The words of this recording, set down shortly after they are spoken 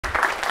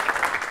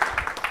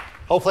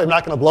Hopefully I'm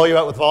not going to blow you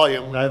out with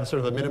volume. I have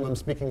sort of a minimum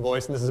speaking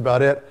voice, and this is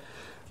about it.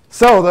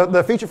 So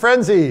the feature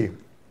frenzy.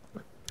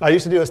 I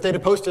used to do a State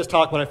of PostGIS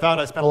talk, but I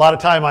found I spent a lot of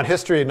time on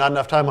history and not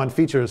enough time on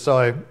features, so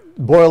I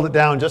boiled it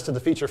down just to the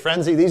feature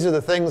frenzy. These are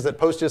the things that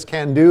PostGIS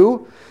can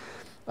do.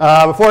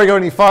 Before I go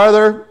any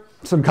farther,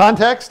 some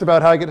context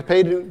about how I get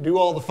paid to do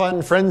all the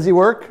fun frenzy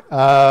work.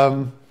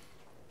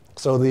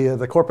 So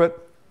the corporate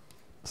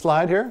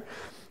slide here.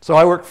 So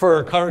I work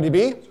for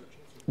CartoDB,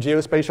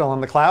 geospatial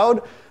on the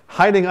cloud.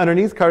 Hiding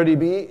underneath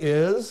CartoDB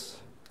is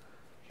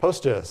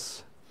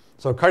PostGIS.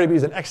 So CartoDB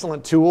is an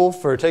excellent tool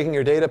for taking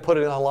your data,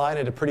 putting it online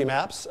into pretty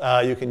maps.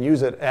 You can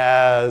use it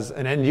as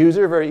an end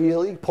user very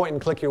easily, point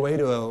and click your way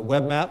to a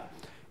web map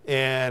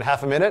in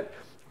half a minute.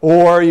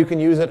 Or you can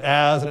use it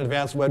as an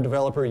advanced web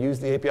developer,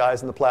 use the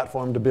APIs in the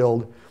platform to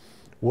build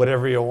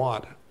whatever you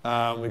want.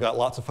 We've got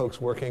lots of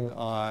folks working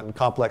on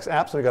complex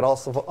apps. We've got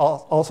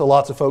also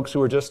lots of folks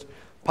who are just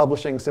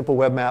publishing simple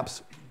web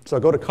maps. So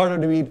go to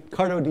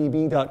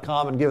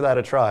cartodb.com and give that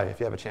a try if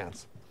you have a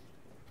chance.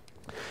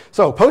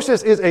 So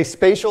PostGIS is a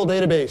spatial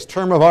database,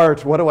 term of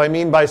art. What do I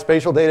mean by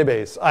spatial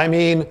database? I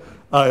mean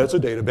it's a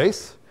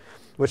database,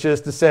 which is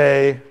to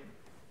say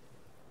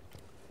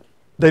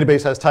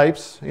database has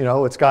types. You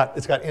know, it's got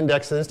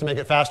indexes to make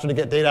it faster to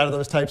get data out of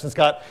those types. It's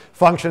got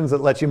functions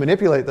that let you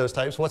manipulate those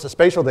types. What's a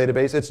spatial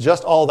database? It's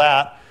just all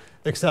that,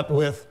 except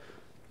with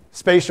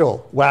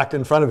spatial whacked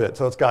in front of it.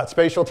 So it's got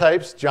spatial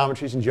types,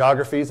 geometries and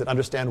geographies that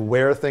understand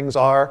where things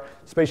are,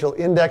 spatial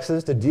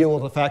indexes to deal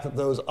with the fact that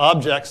those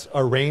objects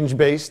are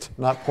range-based,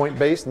 not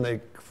point-based, and they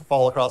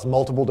fall across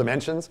multiple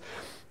dimensions.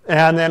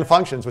 And then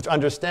functions, which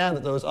understand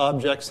that those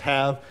objects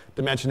have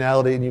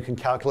dimensionality and you can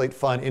calculate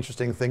fun,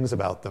 interesting things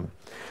about them.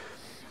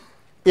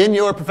 In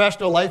your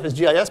professional life as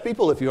GIS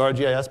people, if you are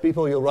GIS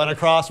people, you'll run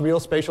across real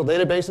spatial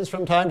databases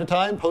from time to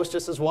time.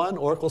 PostGIS is one,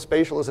 Oracle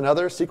Spatial is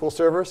another. SQL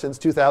Server since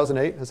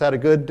 2008 has had a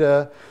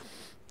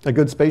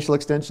good spatial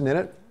extension in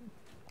it.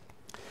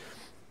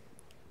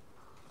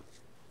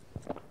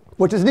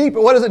 Which is neat,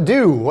 but what does it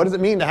do? What does it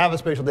mean to have a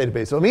spatial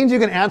database? So it means you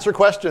can answer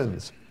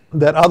questions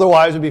that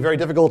otherwise would be very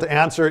difficult to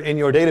answer in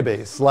your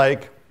database,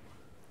 like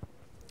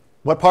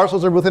what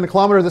parcels are within a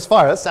kilometer of this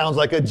fire? That sounds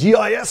like a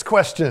GIS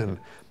question.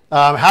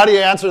 How do you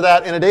answer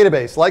that in a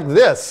database? Like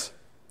this.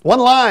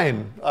 One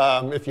line,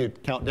 if you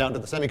count down to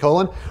the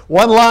semicolon,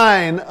 one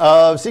line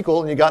of SQL,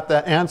 and you got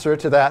the answer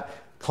to that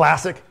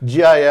classic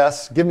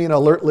GIS, give me an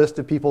alert list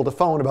of people to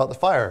phone about the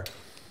fire.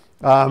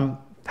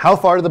 How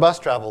far did the bus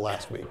travel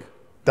last week?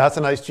 That's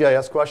a nice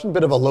GIS question,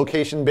 bit of a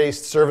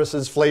location-based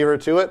services flavor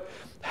to it.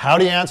 How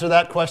do you answer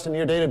that question in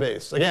your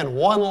database? Again,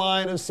 one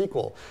line of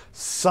SQL.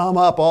 Sum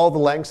up all the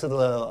lengths of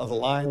the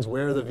lines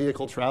where the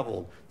vehicle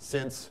traveled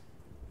since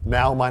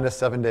now minus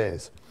 7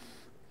 days.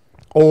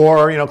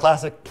 Or,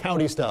 classic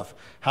county stuff.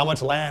 How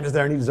much land is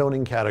there in each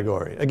zoning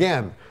category?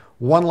 Again,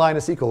 one line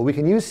of SQL. We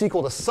can use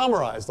SQL to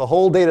summarize the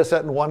whole data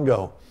set in one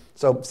go.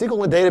 So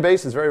SQL in a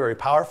database is very, very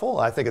powerful.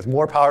 I think it's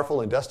more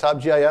powerful in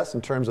desktop GIS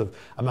in terms of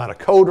amount of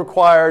code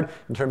required,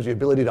 in terms of the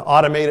ability to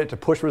automate it, to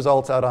push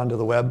results out onto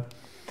the web.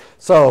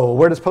 So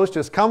where does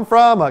PostGIS come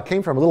from? It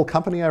came from a little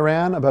company I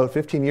ran about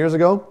 15 years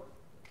ago.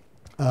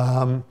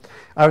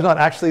 I was not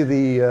actually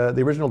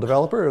the original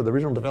developer. The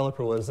original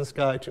developer was this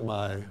guy to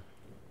my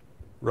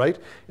right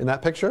in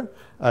that picture,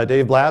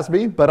 Dave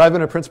Blasby. But I've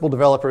been a principal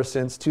developer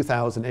since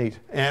 2008.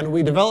 And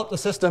we developed the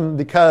system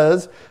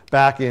because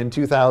back in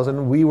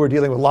 2000, we were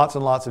dealing with lots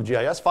and lots of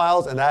GIS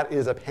files, and that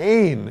is a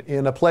pain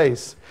in a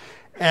place.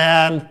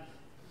 And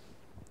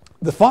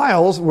the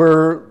files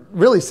were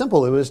really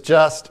simple. It was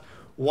just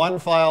one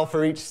file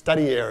for each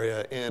study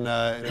area in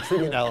a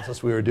treaty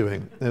analysis we were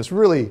doing. And it's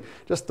really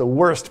just the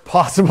worst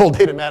possible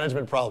data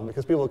management problem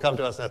because people will come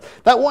to us and say,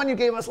 that one you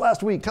gave us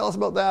last week, tell us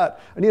about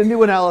that. I need a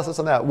new analysis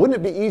on that. Wouldn't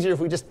it be easier if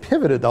we just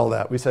pivoted all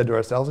that, we said to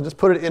ourselves, and just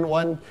put it in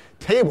one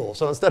table?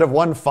 So instead of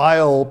one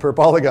file per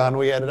polygon,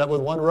 we ended up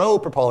with one row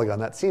per polygon.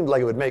 That seemed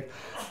like it would make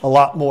a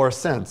lot more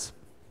sense.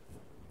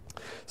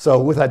 So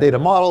with that data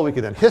model, we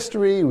could then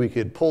history, we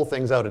could pull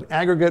things out in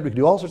aggregate, we could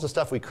do all sorts of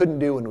stuff we couldn't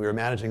do when we were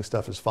managing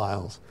stuff as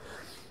files.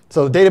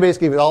 So the database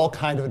gave it all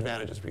kinds of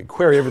advantages. We could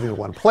query everything in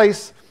one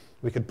place.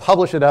 We could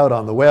publish it out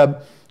on the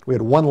web. We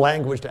had one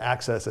language to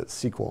access it,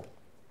 SQL.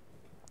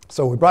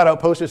 So we brought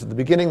out PostGIS at the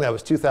beginning. That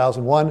was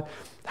 2001.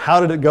 How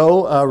did it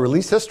go?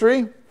 Release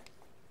history.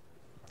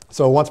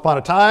 So once upon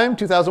a time,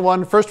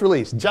 2001, first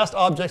release, just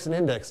objects and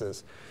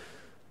indexes.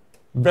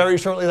 Very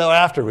shortly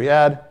thereafter, we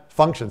add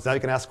functions. Now you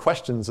can ask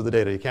questions of the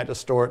data. You can't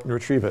just store it and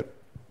retrieve it.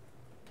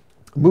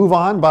 Move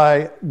on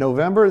by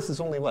November. This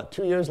is only,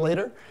 2 years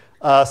later?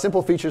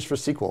 Simple features for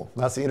SQL.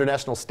 That's the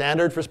international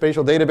standard for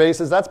spatial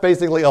databases. That's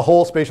basically a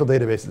whole spatial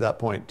database at that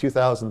point,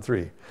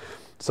 2003.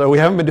 So we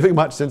haven't been doing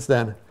much since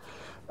then.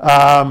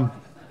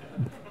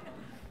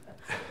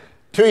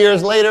 2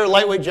 years later,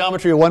 lightweight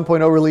geometry, a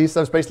 1.0 release. That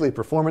was basically a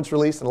performance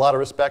release in a lot of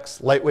respects.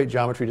 Lightweight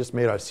geometry just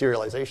made our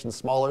serialization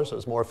smaller, so it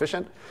was more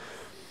efficient.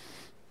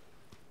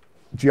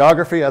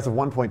 Geography as of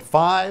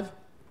 1.5.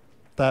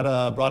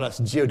 That brought us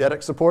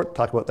geodetic support.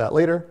 Talk about that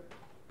later.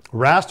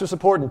 Raster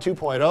support in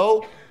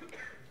 2.0.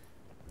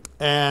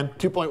 and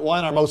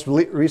 2.1, our most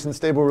recent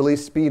stable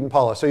release, speed and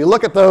polish. So you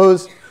look at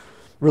those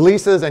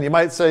releases, and you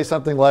might say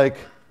something like,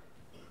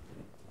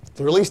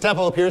 the release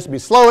tempo appears to be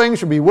slowing.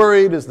 Should be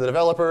worried. Is the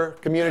developer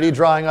community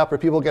drying up? Are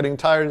people getting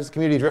tired? Is the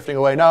community drifting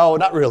away? No,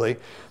 not really.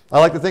 I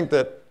like to think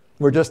that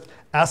we're just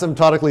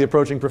asymptotically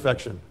approaching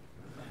perfection.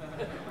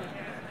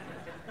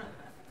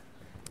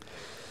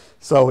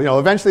 So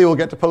eventually we'll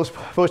get to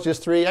PostGIS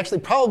 3. Actually,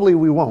 probably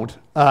we won't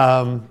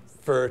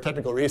for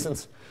technical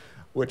reasons,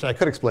 which I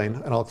could explain,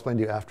 and I'll explain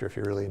to you after if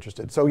you're really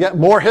interested. So yeah,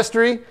 more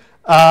history.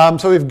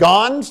 So we've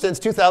gone since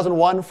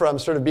 2001 from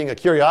sort of being a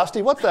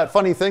curiosity, what's that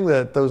funny thing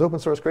that those open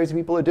source crazy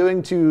people are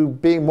doing, to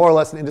being more or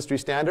less an industry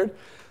standard.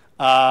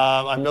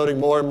 I'm noting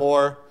more and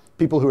more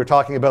people who are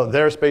talking about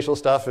their spatial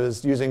stuff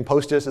is using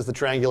PostGIS as the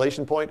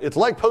triangulation point. It's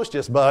like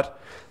PostGIS, but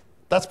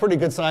that's a pretty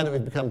good sign that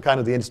we've become kind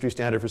of the industry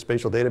standard for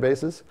spatial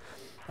databases.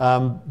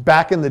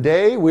 Back in the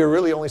day, we were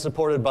really only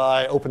supported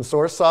by open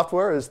source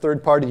software as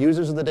third-party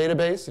users of the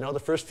database. The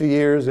first few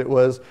years, it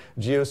was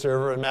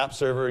GeoServer and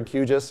MapServer and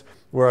QGIS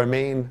were our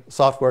main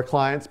software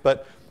clients.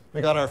 But we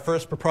got our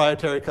first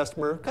proprietary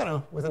customer kind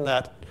of within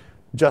that,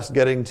 just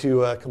getting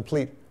to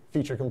complete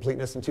feature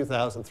completeness in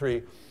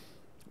 2003.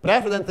 But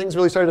after then, things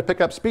really started to pick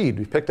up speed.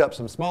 We picked up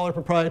some smaller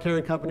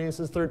proprietary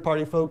companies as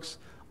third-party folks.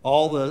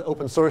 All the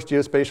open source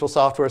geospatial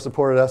software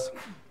supported us.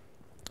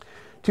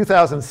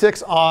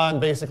 2006 on,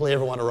 basically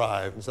everyone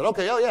arrived and said,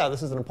 OK, oh yeah,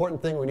 this is an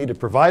important thing. We need to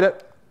provide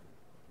it.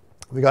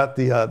 We got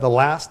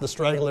the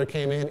straggler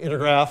came in,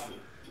 Intergraph,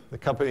 the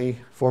company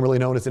formerly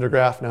known as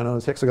Intergraph, now known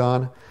as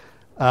Hexagon,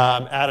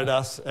 added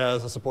us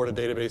as a supported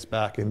database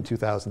back in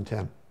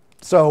 2010.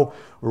 So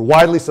we're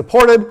widely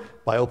supported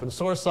by open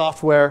source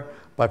software,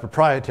 by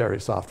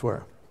proprietary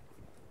software.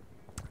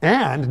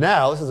 And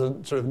now, this is a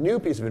sort of new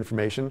piece of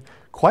information,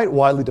 quite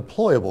widely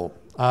deployable.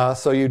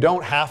 So you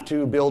don't have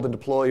to build and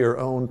deploy your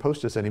own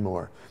PostGIS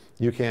anymore.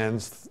 You can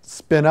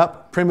spin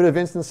up primitive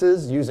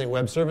instances using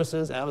web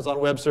services. Amazon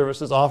Web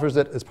Services offers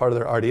it as part of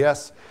their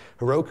RDS.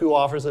 Heroku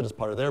offers it as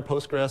part of their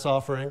Postgres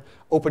offering.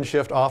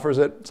 OpenShift offers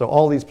it. So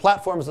all these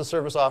platforms as a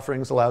service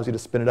offerings allows you to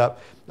spin it up.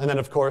 And then,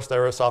 of course,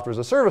 there are software as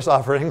a service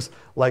offerings,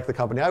 like the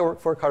company I work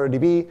for,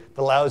 CartoDB,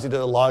 that allows you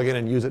to log in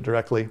and use it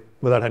directly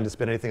without having to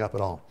spin anything up at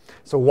all.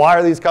 So why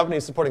are these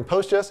companies supporting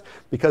PostGIS?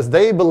 Because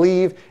they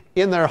believe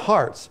in their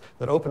hearts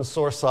that open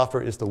source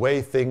software is the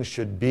way things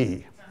should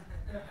be.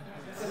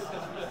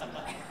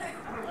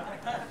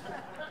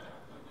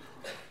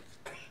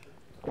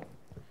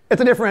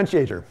 It's a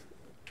differentiator.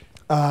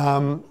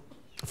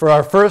 For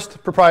our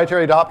first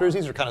proprietary adopters,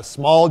 these are kind of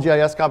small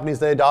GIS companies.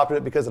 They adopted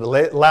it because it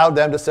allowed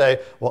them to say,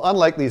 well,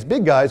 unlike these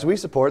big guys, we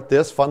support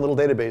this fun little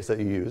database that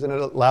you use. And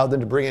it allowed them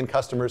to bring in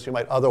customers who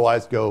might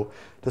otherwise go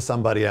to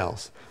somebody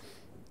else.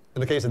 In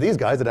the case of these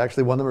guys, it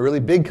actually won them a really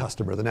big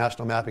customer, the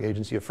National Mapping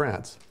Agency of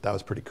France. That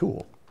was pretty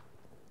cool.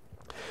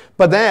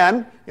 But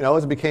then,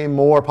 as it became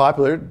more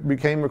popular, it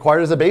became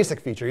required as a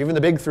basic feature. Even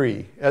the big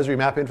three, Esri,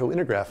 MapInfo,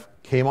 Intergraph,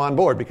 came on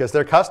board because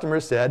their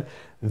customers said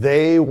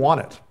they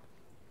want it.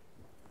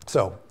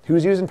 So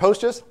who's using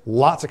PostGIS?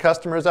 Lots of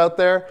customers out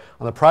there.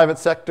 On the private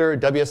sector,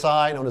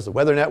 WSI, known as the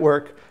Weather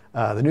Network,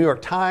 the New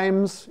York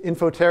Times,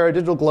 Infoterra,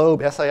 Digital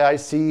Globe,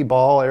 SAIC,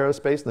 Ball,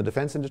 Aerospace, and the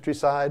defense industry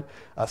side.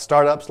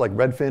 Startups like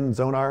Redfin,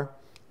 Zonar.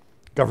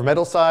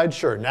 Governmental side,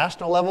 sure,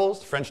 national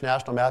levels, French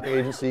National Mapping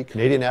Agency,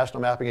 Canadian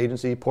National Mapping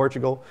Agency,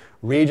 Portugal,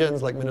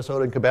 regions like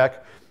Minnesota and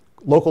Quebec,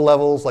 local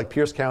levels like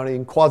Pierce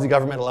County,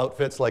 quasi-governmental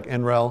outfits like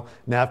NREL,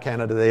 NAV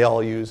Canada, they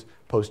all use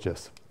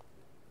PostGIS.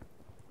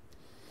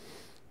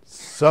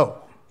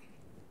 So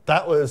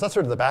that's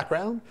sort of the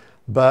background,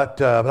 but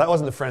that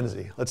wasn't the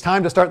frenzy. It's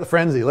time to start the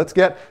frenzy. Let's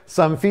get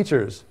some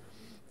features.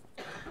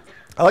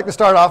 I like to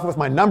start off with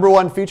my number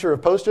one feature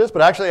of PostGIS,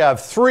 but actually I have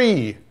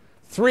three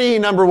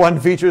number one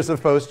features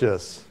of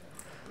PostGIS.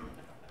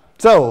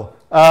 So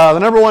the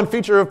number one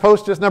feature of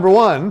PostGIS, number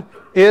one,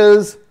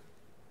 is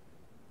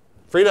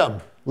freedom,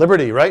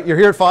 liberty, right? You're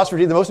here at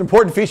Phosphor-G. The most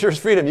important feature is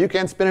freedom. You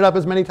can spin it up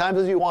as many times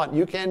as you want.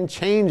 You can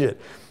change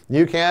it.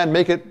 You can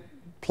make it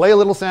play a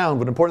little sound,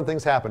 but important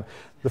things happen.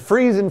 The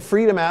freeze and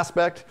freedom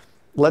aspect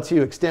lets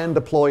you extend,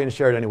 deploy, and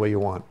share it any way you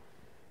want.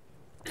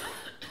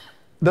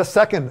 The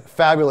second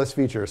fabulous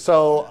feature.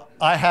 So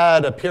I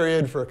had a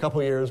period for a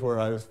couple years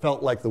where I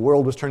felt like the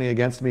world was turning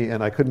against me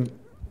and I couldn't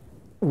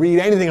read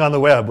anything on the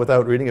web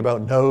without reading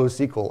about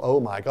NoSQL.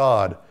 Oh my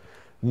God,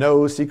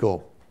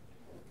 NoSQL.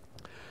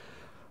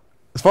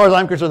 As far as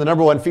I'm concerned, the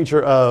number one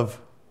feature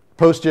of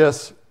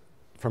PostGIS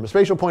from a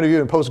spatial point of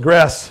view and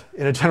Postgres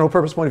in a general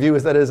purpose point of view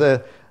is that it is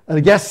a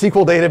yes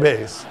SQL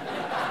database.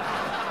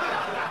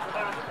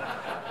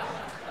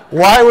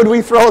 Why would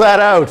we throw that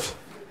out?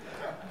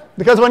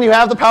 Because when you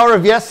have the power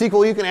of yes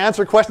SQL, you can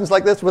answer questions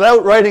like this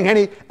without writing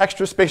any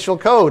extra spatial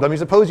code. I mean,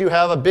 suppose you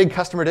have a big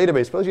customer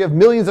database. Suppose you have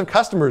millions of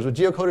customers with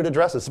geocoded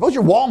addresses. Suppose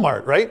you're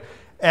Walmart, right?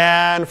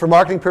 And for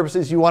marketing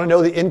purposes, you want to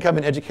know the income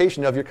and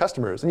education of your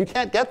customers. And you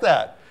can't get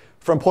that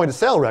from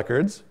point-of-sale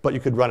records, but you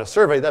could run a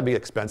survey. That'd be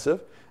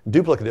expensive,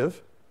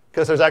 duplicative,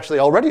 because there's actually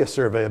already a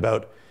survey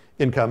about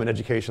income and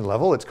education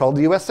level. It's called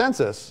the US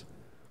Census.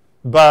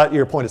 But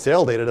your point of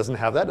sale data doesn't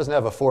have that, doesn't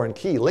have a foreign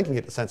key linking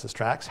it to census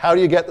tracts. How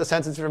do you get the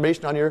census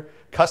information on your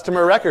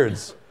customer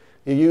records?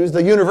 You use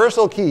the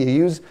universal key. You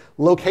use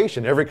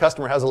location. Every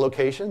customer has a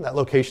location. That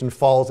location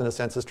falls in a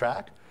census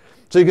tract.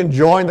 So you can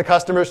join the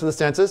customers to the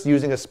census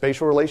using a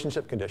spatial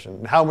relationship condition.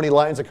 And how many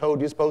lines of code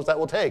do you suppose that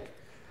will take?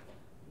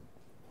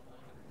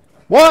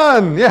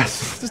 1,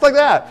 yes, just like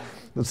that.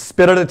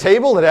 Spit out a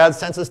table that adds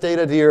census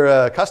data to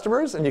your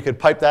customers, and you could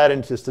pipe that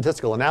into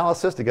statistical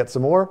analysis to get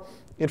some more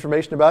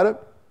information about it.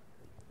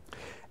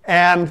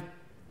 And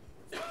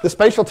the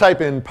spatial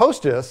type in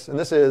PostGIS, and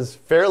this is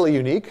fairly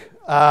unique,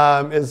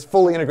 is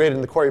fully integrated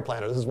in the query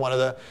planner. This is one of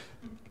the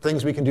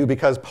things we can do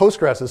because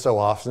Postgres is so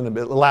awesome.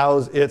 It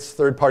allows its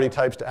third-party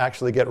types to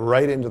actually get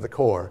right into the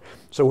core.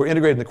 So we're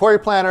integrated in the query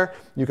planner.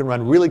 You can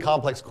run really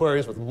complex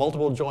queries with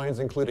multiple joins,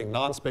 including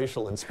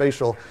non-spatial and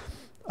spatial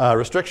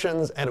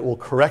restrictions, and it will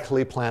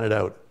correctly plan it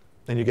out.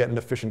 And you get an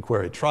efficient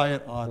query. Try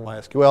it on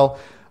MySQL.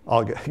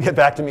 I'll get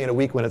back to me in a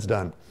week when it's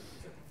done.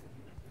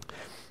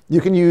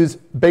 You can use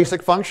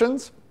basic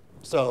functions.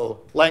 So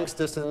length,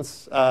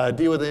 distance,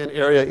 d within,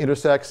 area,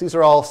 intersects. These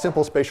are all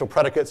simple spatial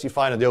predicates you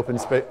find in the open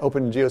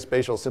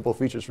geospatial simple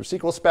features for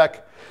SQL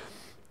spec.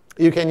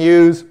 You can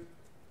use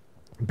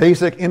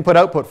basic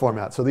input-output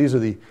formats. So these are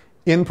the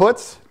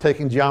inputs,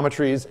 taking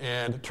geometries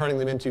and turning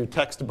them into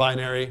text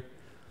binary.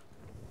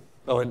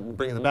 Oh, and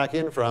bringing them back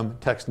in from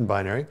text and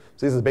binary.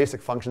 So these are the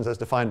basic functions as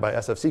defined by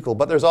SFSQL.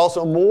 But there's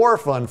also more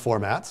fun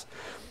formats.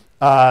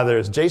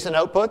 There's JSON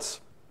outputs,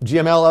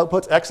 GML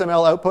outputs,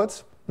 XML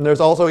outputs. And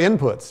there's also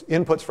inputs.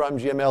 Inputs from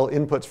GML,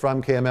 inputs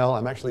from KML.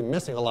 I'm actually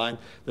missing a line.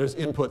 There's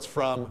inputs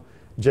from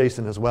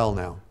JSON as well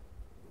now.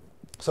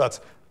 So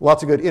that's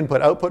lots of good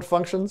input-output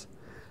functions.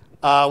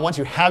 Once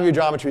you have your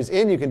geometries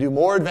in, you can do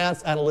more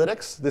advanced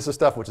analytics. This is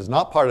stuff which is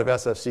not part of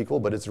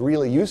SFSQL, but it's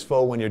really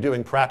useful when you're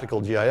doing practical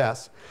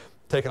GIS.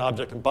 Take an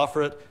object and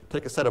buffer it.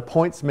 Take a set of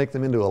points, make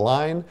them into a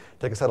line.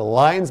 Take a set of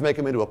lines, make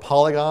them into a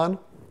polygon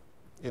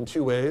in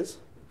 2 ways.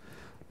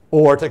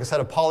 Or take a set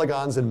of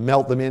polygons and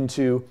melt them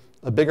into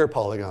a bigger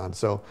polygon.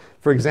 So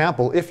for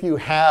example, if you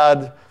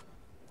had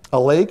a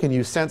lake and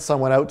you sent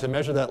someone out to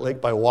measure that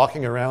lake by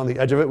walking around the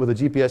edge of it with a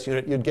GPS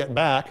unit, you'd get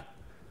back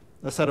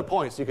a set of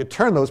points. You could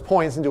turn those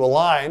points into a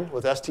line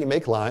with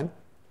stMakeLine.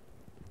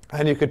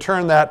 And you could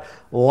turn that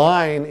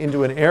line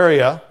into an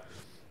area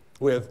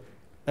with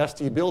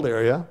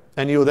stBuildArea.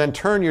 And you will then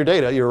turn your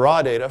data, your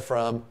raw data,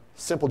 from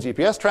simple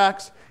GPS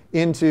tracks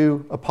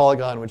into a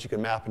polygon which you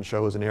can map and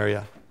show as an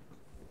area.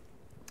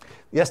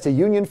 The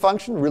stUnion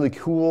function, really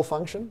cool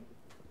function.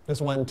 This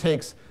one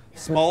takes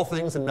small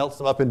things and melts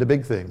them up into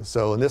big things.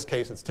 So in this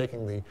case, it's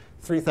taking the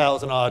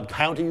 3,000-odd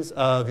counties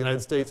of the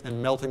United States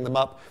and melting them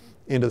up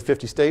into the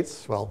 50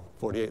 states, well,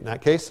 48 in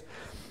that case.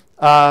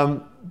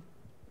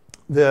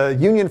 The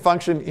union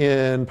function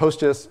in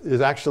PostGIS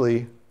is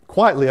actually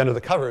quietly under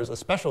the covers a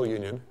special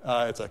union.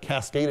 It's a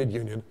cascaded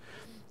union.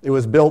 It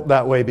was built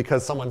that way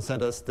because someone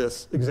sent us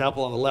this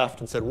example on the left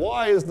and said,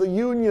 why is the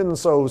union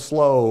so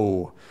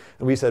slow?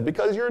 And we said,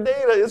 because your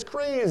data is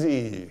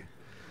crazy.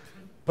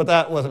 But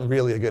that wasn't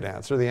really a good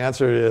answer. The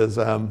answer is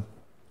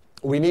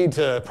we need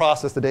to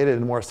process the data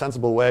in a more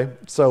sensible way.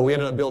 So we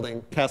ended up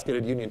building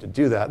cascaded union to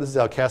do that. This is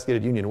how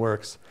cascaded union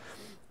works.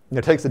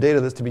 It takes the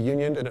data that's to be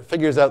unioned, and it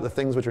figures out the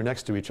things which are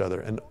next to each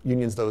other and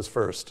unions those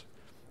first.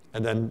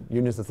 And then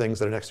unions the things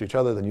that are next to each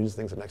other, then unions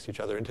the things that are next to each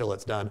other until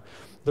it's done.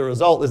 The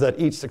result is that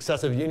each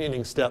successive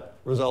unioning step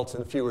results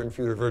in fewer and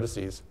fewer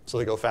vertices. So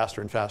they go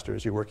faster and faster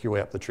as you work your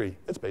way up the tree.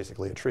 It's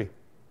basically a tree.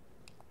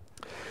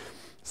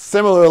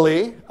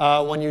 Similarly,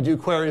 when you do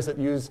queries that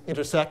use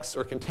intersects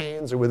or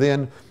contains or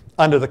within,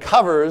 under the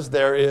covers,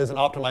 there is an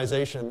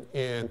optimization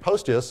in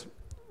PostGIS,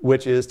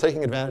 which is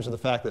taking advantage of the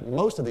fact that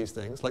most of these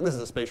things, like this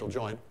is a spatial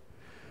join,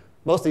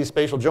 most of these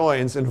spatial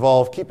joins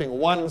involve keeping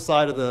one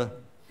side of the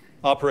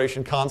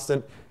operation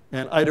constant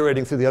and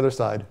iterating through the other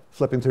side,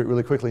 flipping through it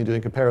really quickly and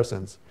doing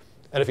comparisons.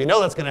 And if you know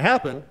that's going to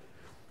happen,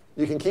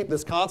 you can keep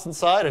this constant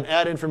side and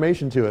add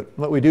information to it.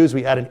 What we do is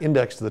we add an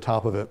index to the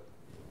top of it.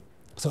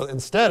 So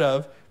instead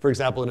of, for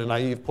example, in a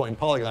naive point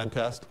polygon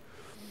test,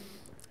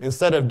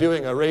 instead of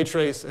doing a ray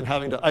trace and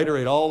having to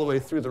iterate all the way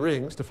through the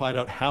rings to find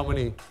out how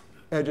many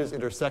edges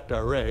intersect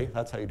our ray,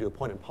 that's how you do a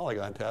point and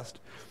polygon test,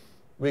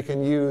 we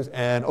can use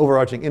an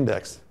overarching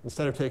index.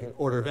 Instead of taking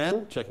order of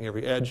n, checking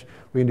every edge,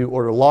 we can do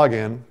order log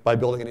n by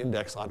building an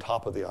index on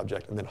top of the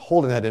object and then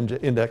holding that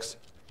index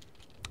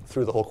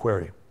through the whole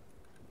query.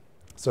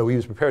 So we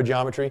use prepared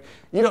geometry.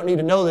 You don't need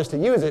to know this to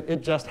use it.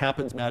 It just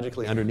happens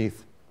magically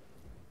underneath.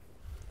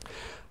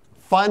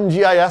 Fun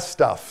GIS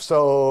stuff.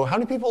 So how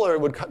many people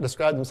would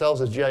describe themselves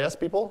as GIS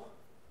people?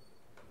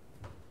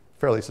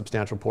 Fairly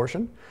substantial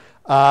portion.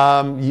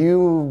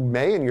 You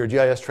may, in your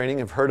GIS training,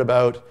 have heard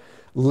about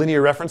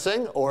linear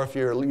referencing, or if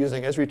you're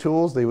using Esri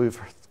tools, we've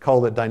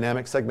called it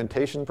dynamic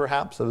segmentation,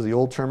 perhaps. That was the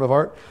old term of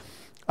art.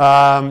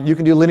 You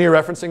can do linear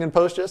referencing in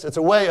PostGIS. It's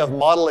a way of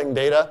modeling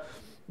data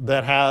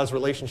that has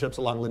relationships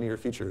along linear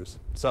features.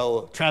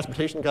 So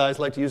transportation guys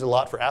like to use it a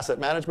lot for asset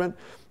management.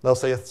 They'll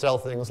sell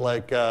things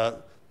like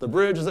the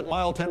bridge is at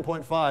mile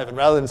 10.5. And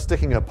rather than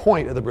sticking a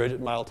point at the bridge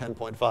at mile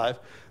 10.5,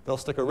 they'll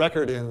stick a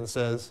record in that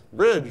says,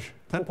 bridge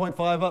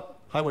 10.5 up,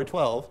 highway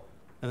 12.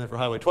 And then for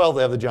highway 12,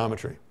 they have the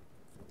geometry.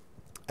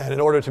 And in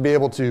order to be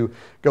able to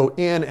go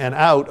in and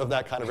out of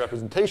that kind of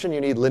representation,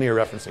 you need linear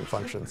referencing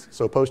functions.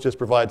 So PostGIS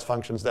provides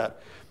functions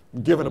that,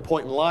 given a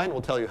point in line,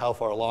 will tell you how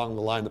far along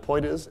the line the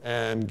point is.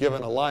 And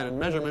given a line and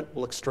measurement,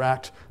 will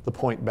extract the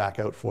point back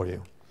out for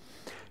you.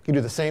 You can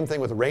do the same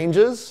thing with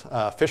ranges.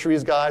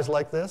 Fisheries guys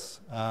like this.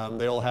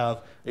 They will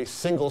have a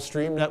single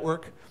stream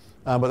network.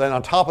 But then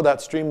on top of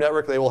that stream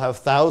network, they will have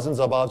thousands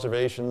of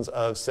observations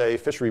of, say,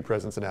 fishery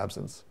presence and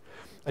absence.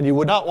 And you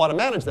would not want to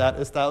manage that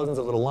as thousands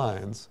of little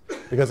lines.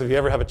 Because if you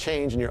ever have a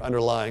change in your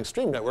underlying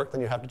stream network, then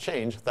you have to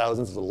change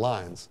thousands of little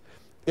lines.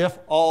 If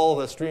all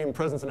the stream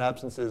presence and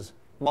absence is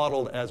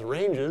modeled as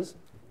ranges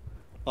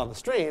on the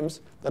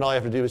streams, then all you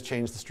have to do is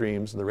change the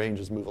streams, and the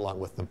ranges move along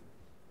with them.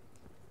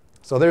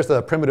 So there's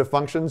the primitive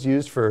functions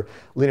used for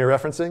linear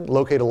referencing.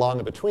 Locate along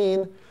and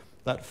between.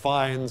 That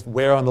finds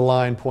where on the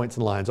line points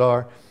and lines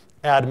are.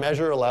 Add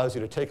measure allows you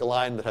to take a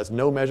line that has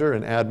no measure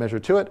and add measure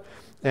to it.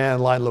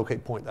 And line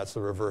locate point, that's the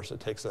reverse. It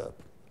takes a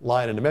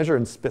line and a measure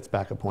and spits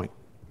back a point.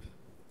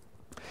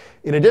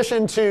 In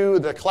addition to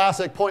the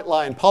classic point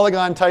line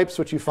polygon types,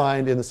 which you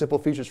find in the simple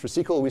features for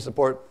SQL, we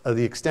support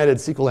the extended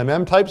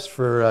SQL types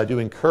for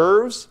doing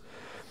curves.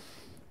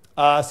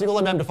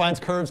 SQL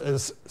defines curves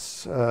as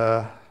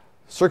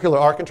circular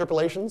arc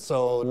interpolations,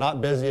 so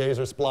not Béziers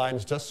or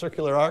splines, just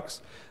circular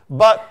arcs.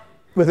 But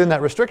within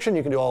that restriction,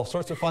 you can do all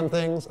sorts of fun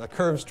things. A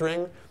curve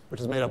string,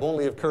 which is made up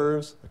only of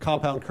curves. A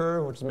compound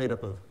curve, which is made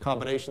up of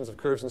combinations of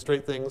curves and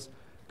straight things.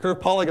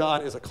 Curve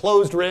polygon is a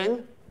closed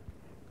ring.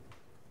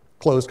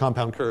 Closed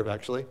compound curve,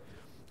 actually.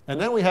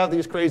 And then we have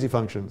these crazy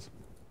functions.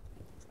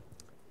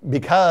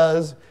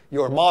 Because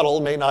your model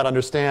may not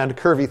understand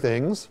curvy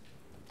things,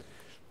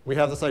 we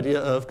have this idea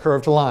of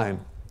curve to line.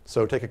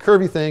 So take a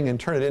curvy thing and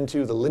turn it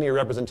into the linear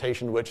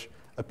representation, which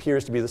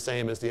appears to be the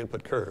same as the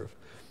input curve.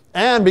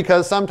 And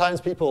because sometimes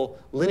people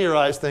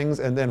linearize things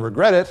and then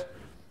regret it,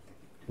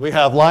 we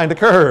have line to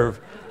curve,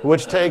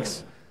 which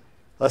takes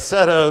a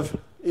set of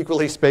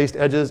equally spaced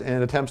edges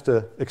and attempts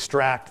to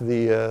extract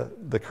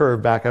the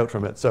curve back out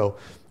from it. So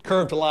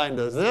curve to line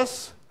does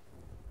this,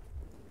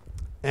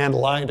 and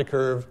line to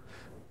curve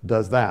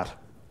does that.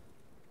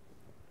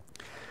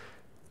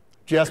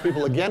 GIS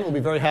people, again, will be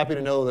very happy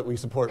to know that we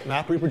support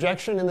map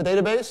reprojection in the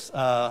database.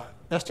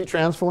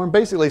 ST-transform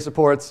basically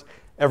supports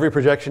every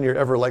projection you're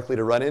ever likely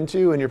to run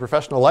into in your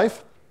professional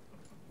life.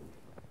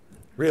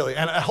 Really,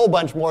 and a whole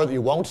bunch more that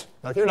you won't.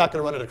 Like you're not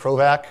going to run into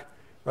Krovac,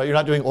 right? You're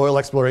not doing oil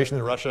exploration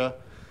in Russia,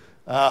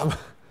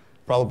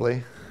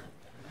 probably.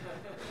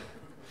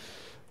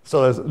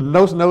 So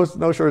there's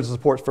no shortage of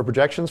support for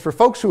projections. For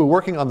folks who are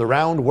working on the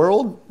round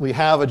world, we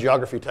have a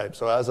geography type.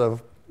 So as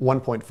of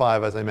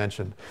 1.5, as I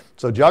mentioned.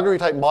 So geography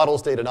type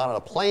models data not on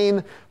a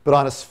plane, but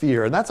on a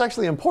sphere. And that's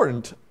actually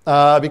important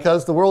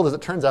because the world, as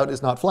it turns out,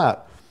 is not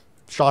flat.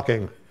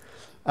 Shocking.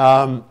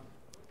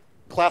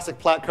 Classic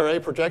plat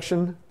carré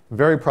projection,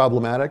 very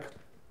problematic.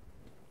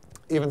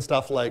 Even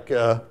stuff like,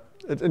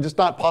 it's just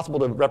not possible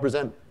to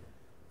represent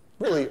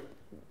really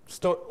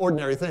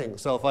ordinary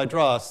things. So if I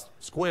draw a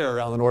square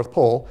around the North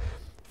Pole,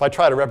 if I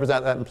try to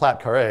represent that in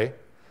plat carré,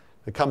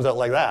 it comes out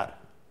like that,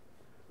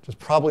 which is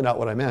probably not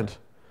what I meant.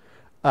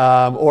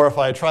 Or if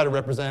I try to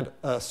represent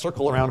a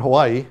circle around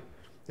Hawaii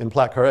in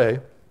plat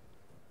carré,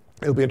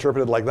 it'll be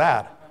interpreted like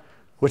that,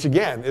 which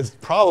again is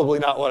probably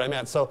not what I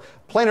meant. So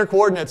planar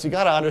coordinates, you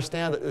got to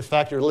understand that the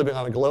fact you're living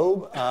on a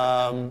globe.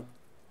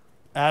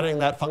 Adding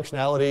that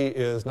functionality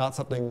is not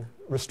something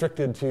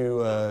restricted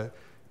to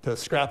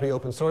scrappy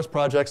open source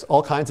projects.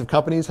 All kinds of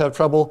companies have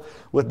trouble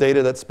with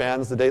data that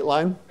spans the date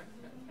line.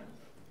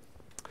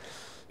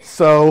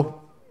 So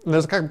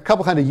there's a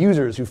couple kind of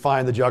users who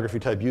find the geography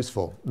type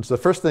useful. And so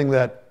the first thing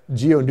that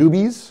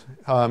geo-newbies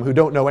who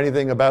don't know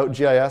anything about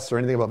GIS or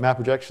anything about map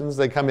projections,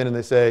 they come in and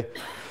they say,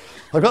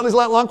 I've got these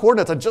lat-long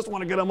coordinates. I just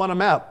want to get them on a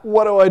map.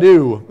 What do I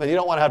do? And you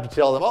don't want to have to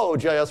tell them, oh,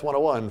 GIS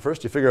 101.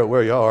 First, you figure out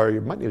where you are.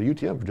 You might need a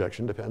UTM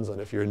projection. Depends on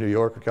if you're in New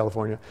York or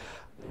California.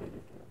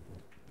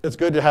 It's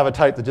good to have a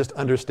type that just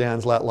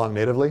understands lat-long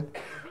natively.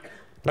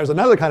 There's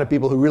another kind of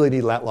people who really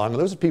need lat-long.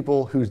 Those are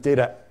people whose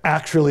data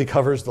actually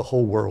covers the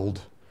whole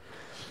world.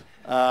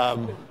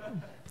 And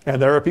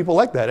there are people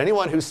like that.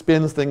 Anyone who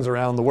spins things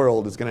around the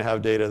world is going to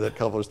have data that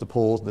covers the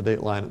poles and the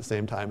date line at the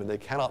same time, and they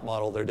cannot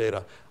model their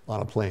data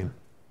on a plane.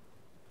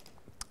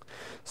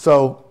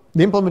 So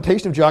the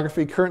implementation of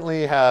geography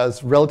currently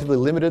has relatively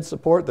limited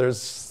support.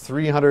 There's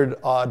 300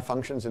 odd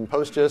functions in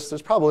PostGIS.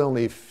 There's probably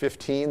only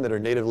 15 that are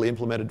natively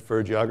implemented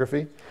for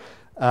geography.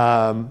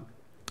 The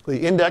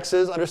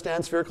indexes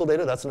understand spherical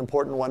data. That's an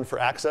important one for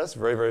access,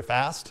 very, very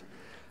fast.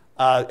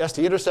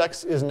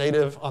 ST-intersects is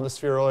native on the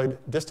spheroid.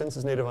 Distance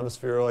is native on the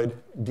spheroid.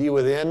 D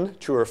within,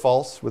 true or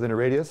false, within a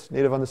radius,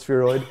 native on the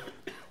spheroid.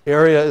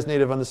 Area is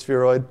native on the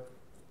spheroid.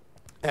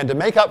 And to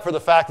make up for the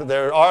fact that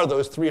there are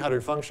those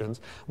 300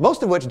 functions,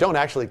 most of which don't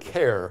actually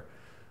care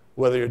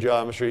whether your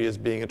geometry is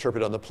being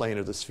interpreted on the plane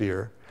or the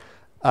sphere,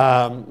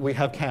 we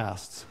have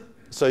casts.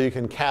 So you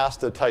can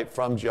cast a type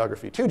from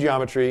geography to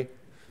geometry,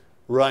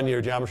 run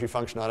your geometry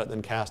function on it,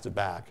 then cast it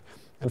back.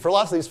 And for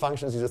lots of these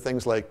functions, these are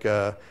things like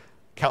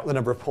count the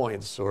number of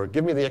points or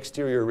give me the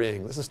exterior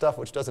ring. This is stuff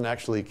which doesn't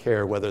actually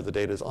care whether the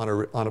data is on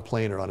a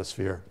plane or on a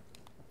sphere.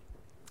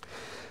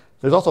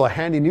 There's also a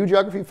handy new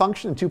geography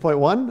function in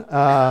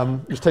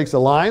 2.1, which takes a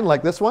line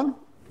like this one.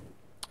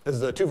 This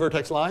is a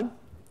 2-vertex line,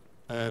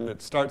 and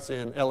it starts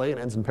in LA and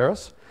ends in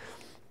Paris.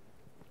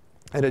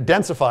 And it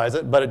densifies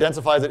it, but it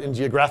densifies it in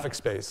geographic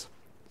space,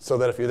 so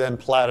that if you then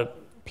plot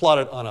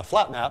it on a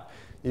flat map,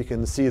 you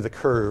can see the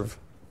curve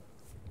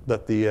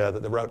that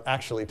the route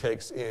actually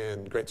takes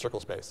in great circle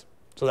space.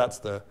 So that's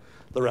the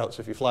route.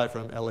 So if you fly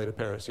from LA to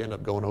Paris, you end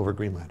up going over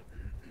Greenland.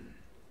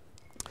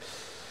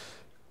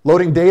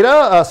 Loading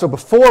data. So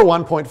before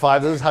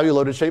 1.5, this is how you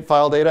loaded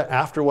shapefile data.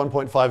 After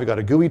 1.5, you got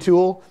a GUI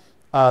tool.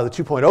 The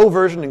 2.0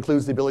 version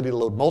includes the ability to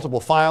load multiple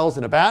files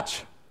in a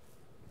batch,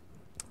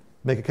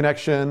 make a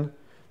connection,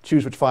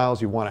 choose which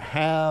files you want to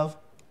have,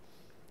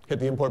 hit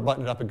the import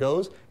button, and up it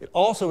goes. It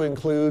also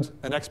includes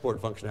an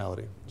export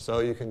functionality. So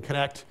you can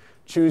connect,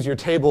 choose your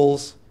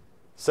tables,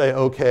 say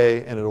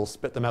OK, and it'll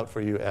spit them out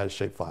for you as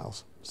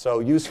shapefiles. So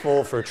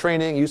useful for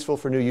training, useful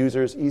for new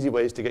users, easy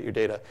ways to get your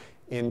data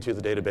into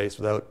the database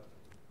without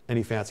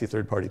any fancy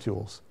third-party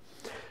tools.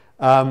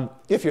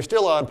 If you're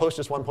still on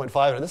PostGIS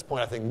 1.5, and at this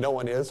point I think no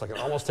one is, so I can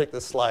almost take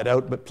this slide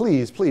out, but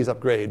please, please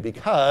upgrade,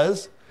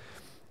 because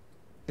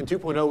in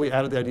 2.0 we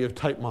added the idea of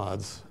type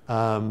mods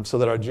so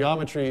that our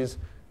geometries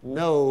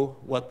know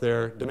what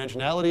their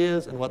dimensionality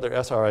is and what their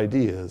SRID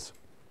is,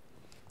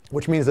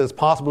 which means that it's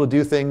possible to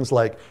do things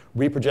like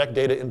reproject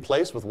data in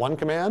place with one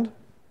command,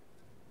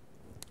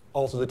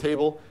 alter the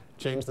table,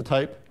 change the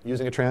type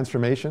using a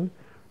transformation.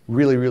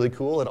 Really, really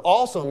cool. It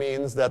also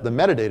means that the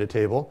metadata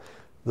table,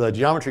 the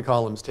geometry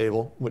columns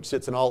table, which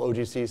sits in all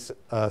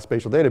OGC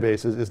spatial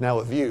databases, is now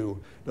a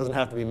view. It doesn't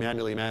have to be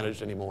manually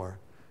managed anymore.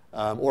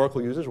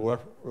 Oracle users will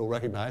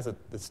recognize that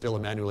it's still a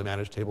manually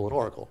managed table in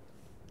Oracle.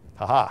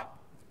 Ha-ha.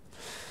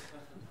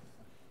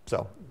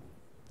 So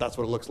that's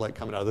what it looks like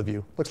coming out of the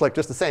view. Looks like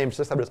just the same,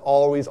 just that it's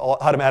always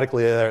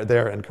automatically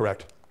there and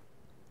correct.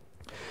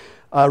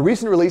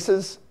 Recent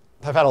releases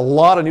have had a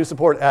lot of new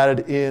support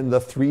added in the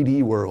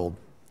 3D world.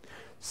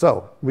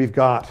 So we've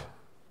got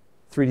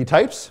 3D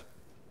types.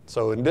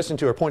 So in addition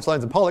to our points,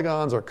 lines, and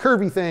polygons, or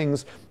curvy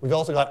things, we've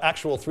also got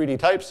actual 3D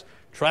types,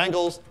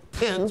 triangles,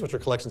 pins, which are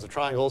collections of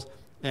triangles,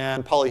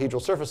 and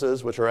polyhedral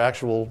surfaces, which are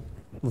actual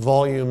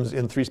volumes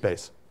in 3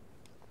 space.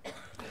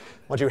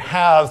 Once you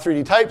have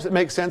 3D types, it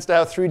makes sense to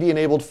have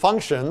 3D-enabled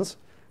functions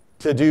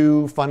to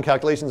do fun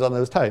calculations on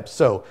those types.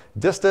 So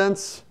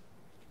distance,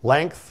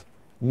 length,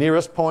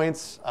 nearest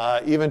points,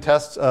 even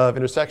tests of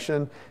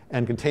intersection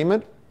and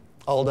containment,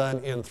 all done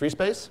in 3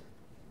 space.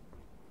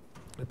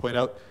 I point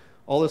out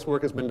all this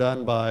work has been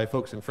done by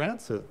folks in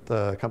France at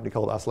a company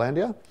called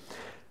Aslandia.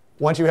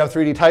 Once you have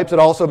 3D types, it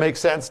also makes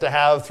sense to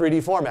have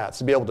 3D formats,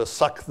 to be able to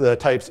suck the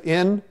types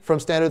in from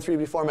standard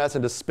 3D formats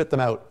and to spit them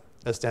out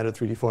as standard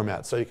 3D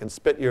formats. So you can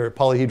spit your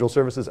polyhedral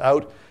surfaces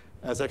out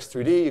as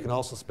X3D. You can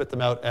also spit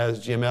them out as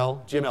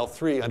GML.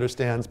 GML3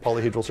 understands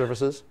polyhedral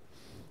surfaces.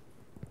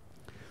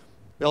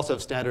 We also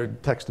have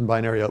standard text and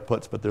binary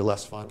outputs, but they're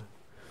less fun.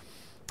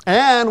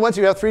 And once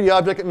you have 3D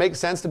object, it makes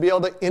sense to be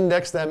able to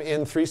index them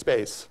in 3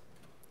 space.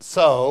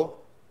 So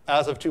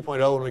as of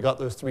 2.0, when we got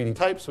those 3D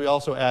types, we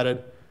also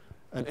added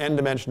an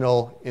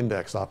n-dimensional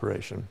index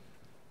operation.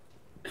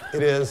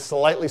 It is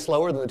slightly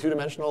slower than the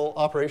 2-dimensional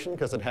operation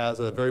because it has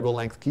a variable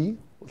length key.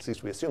 At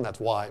least we assume that's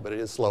y, but it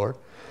is slower.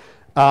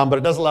 But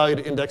it does allow you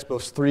to index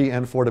both 3-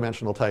 and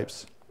 4-dimensional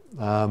types.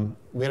 We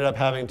ended up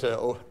having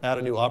to add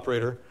a new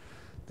operator,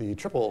 the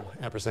triple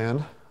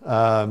ampersand,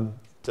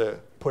 to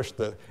push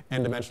the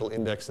n-dimensional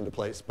index into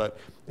place. But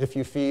if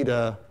you feed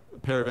a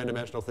pair of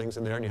n-dimensional things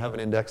in there and you have an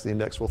index, the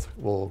index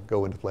will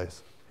go into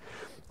place.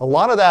 A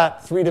lot of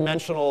that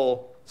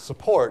 3-dimensional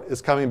support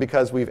is coming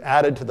because we've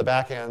added to the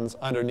backends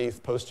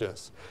underneath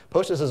PostGIS.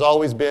 PostGIS has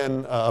always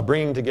been a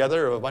bringing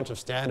together of a bunch of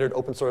standard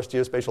open source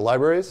geospatial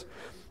libraries.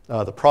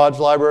 The PROJ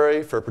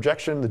library for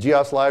projection, the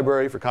GEOS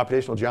library for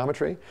computational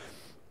geometry.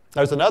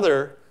 There's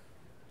another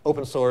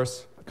open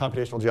source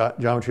computational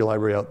geometry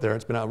library out there.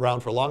 It's been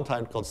around for a long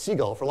time called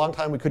Seagull. For a long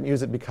time, we couldn't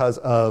use it because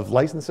of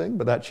licensing,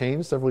 but that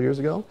changed several years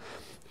ago.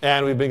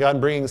 And we've begun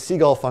bringing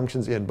Seagull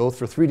functions in, both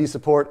for 3D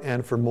support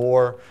and for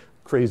more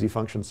crazy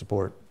function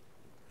support.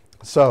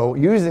 So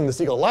using the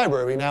Seagull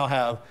library, we now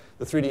have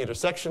the 3D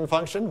intersection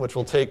function, which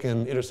will take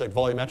and intersect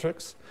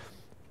volumetrics,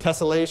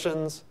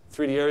 tessellations,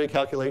 3D area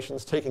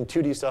calculations, taking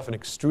 2D stuff and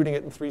extruding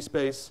it in 3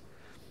 space,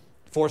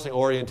 forcing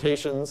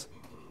orientations,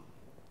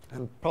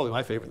 and probably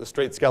my favorite, the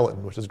straight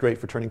skeleton, which is great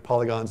for turning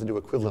polygons into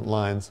equivalent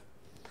lines.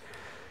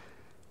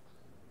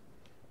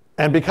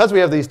 And because we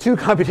have these 2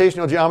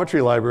 computational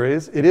geometry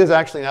libraries, it is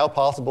actually now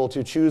possible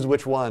to choose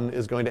which one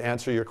is going to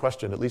answer your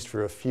question, at least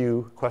for a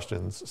few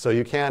questions. So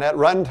you can, at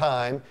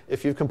runtime,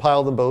 if you've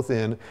compiled them both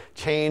in,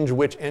 change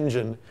which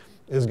engine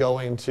is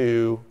going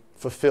to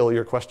fulfill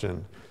your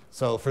question.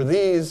 So for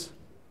these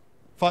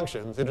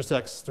functions,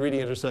 intersects 3D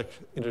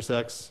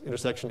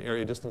intersection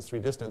area distance 3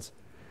 distance.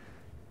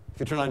 If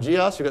you turn on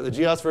GIS, you get the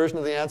GIS version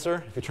of the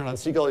answer. If you turn on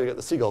Seagull, you get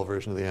the Seagull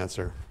version of the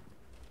answer.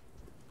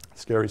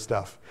 Scary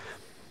stuff.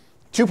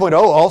 2.0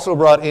 also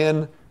brought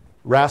in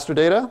raster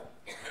data.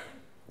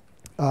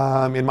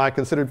 In my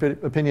considered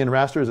opinion,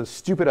 raster is a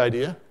stupid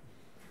idea.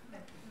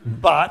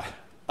 But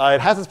it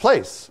has its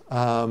place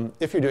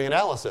if you're doing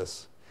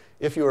analysis.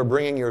 If you are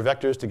bringing your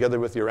vectors together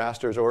with your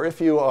rasters, or if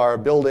you are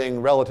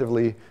building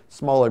relatively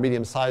small or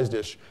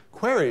medium-sized-ish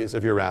queries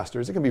of your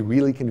rasters, it can be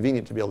really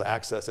convenient to be able to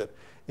access it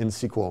in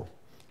SQL.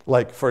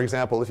 Like, for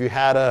example, if you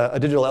had a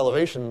digital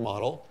elevation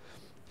model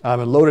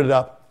and loaded it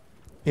up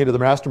into the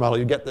raster model,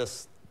 you'd get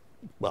this.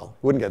 Well,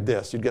 you wouldn't get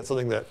this. You'd get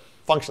something that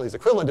functionally is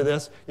equivalent to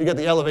this. You get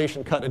the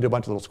elevation cut into a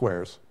bunch of little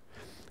squares.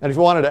 And if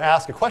you wanted to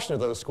ask a question of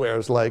those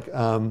squares, like,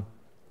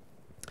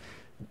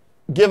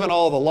 given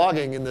all the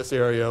logging in this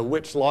area,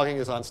 which logging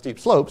is on steep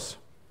slopes,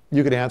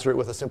 you could answer it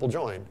with a simple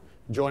join.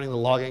 Joining the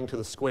logging to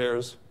the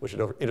squares which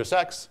it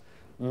intersects,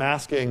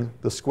 masking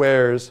the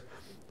squares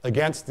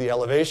against the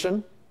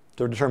elevation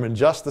to determine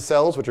just the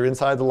cells which are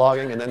inside the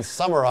logging, and then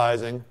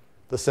summarizing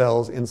the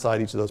cells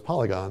inside each of those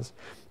polygons.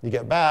 You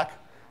get back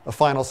a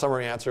final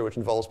summary answer which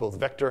involves both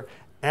vector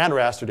and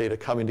raster data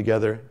coming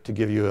together to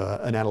give you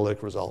an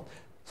analytic result.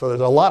 So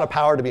there's a lot of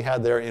power to be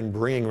had there in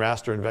bringing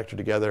raster and vector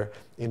together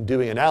in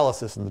doing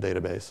analysis in the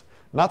database.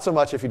 Not so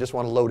much if you just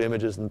want to load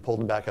images and pull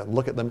them back out and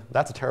look at them.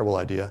 That's a terrible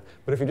idea.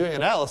 But if you're doing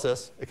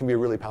analysis, it can be a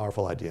really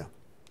powerful idea.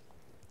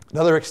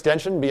 Another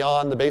extension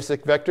beyond the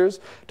basic vectors,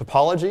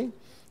 topology.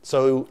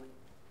 So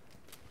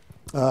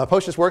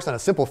PostGIS works on a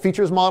simple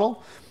features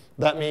model.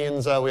 That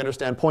means we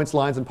understand points,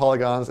 lines, and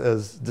polygons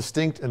as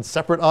distinct and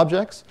separate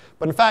objects.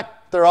 But in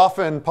fact, they're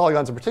often,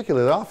 polygons in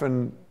particular, they're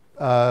often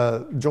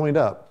joined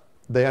up.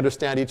 They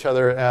understand each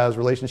other as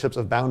relationships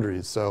of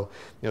boundaries. So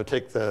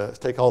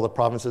take all the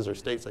provinces or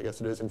states, I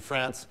guess it is, in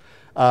France.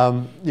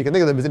 You can think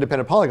of them as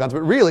independent polygons,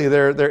 but really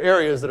they're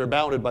areas that are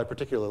bounded by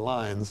particular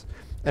lines.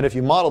 And if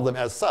you model them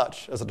as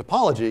such, as a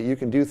topology, you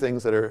can do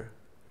things that are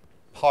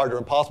hard or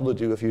impossible to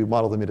do if you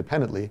model them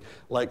independently,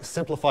 like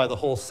simplify the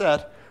whole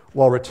set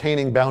while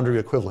retaining boundary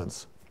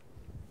equivalence.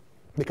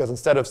 Because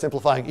instead of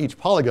simplifying each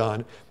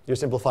polygon, you're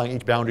simplifying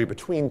each boundary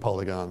between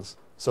polygons.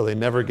 So they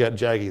never get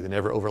jaggy, they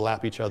never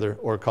overlap each other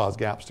or cause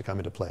gaps to come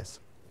into place.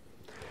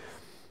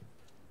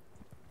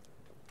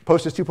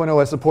 PostGIS 2.0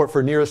 has support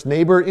for nearest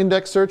neighbor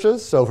index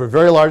searches. So for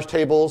very large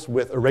tables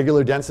with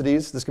irregular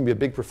densities, this can be a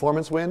big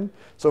performance win.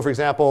 So for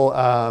example,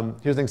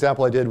 here's an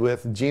example I did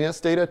with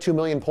genus data, 2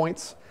 million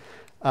points.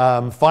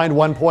 Find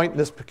one point, in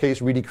this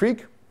case, Reedy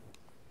Creek.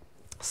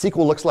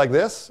 SQL looks like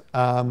this,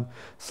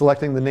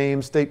 selecting the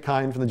name, state,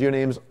 kind from the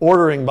geonames,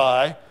 ordering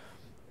by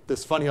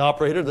this funny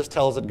operator. This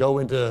tells it go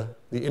into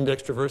the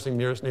index traversing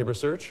nearest neighbor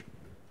search.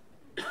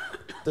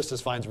 This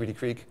just finds Reedy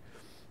Creek.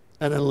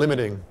 And then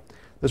limiting.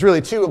 There's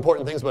really two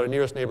important things about a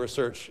nearest neighbor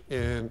search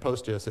in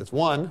PostGIS. It's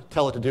one,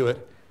 tell it to do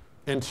it,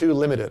 and two,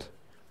 limit it.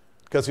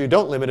 Because if you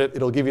don't limit it,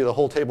 it'll give you the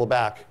whole table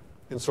back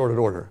in sorted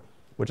order,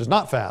 which is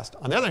not fast.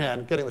 On the other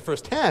hand, getting the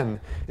first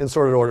 10 in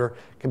sorted order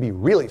can be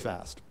really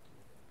fast.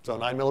 So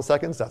 9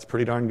 milliseconds, that's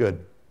pretty darn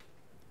good.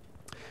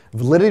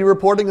 Validity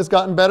reporting has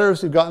gotten better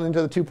as we've gotten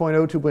into the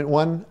 2.0,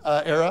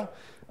 2.1 era.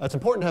 It's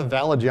important to have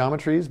valid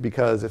geometries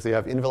because if they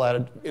have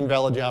invalid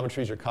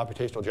geometries, your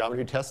computational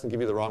geometry tests can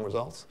give you the wrong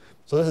results.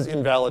 So this is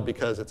invalid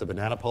because it's a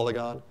banana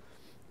polygon.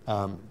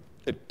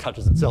 It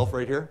touches itself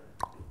right here.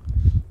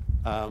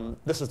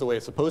 This is the way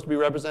it's supposed to be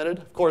represented.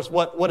 Of course,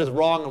 what is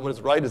wrong and what is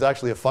right is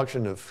actually a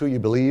function of who you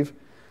believe.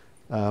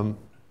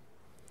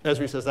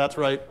 Esri says that's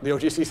right. The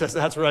OGC says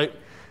that's right.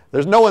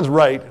 There's no one's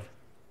right.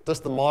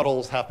 Just the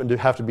models happen to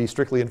have to be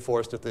strictly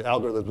enforced if the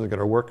algorithms are going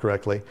to work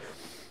correctly.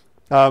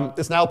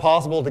 It's now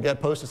possible to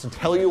get PostGIS to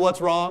tell you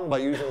what's wrong by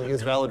using the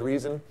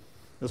isValid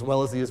as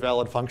well as the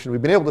isValid function.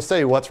 We've been able to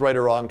say what's right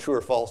or wrong, true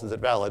or false, is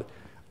it valid.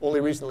 Only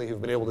recently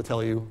we've been able to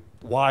tell you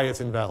why it's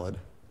invalid.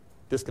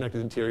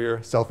 Disconnected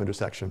interior,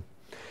 self-intersection.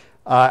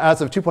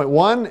 As of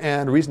 2.1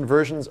 and recent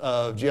versions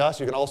of GIS,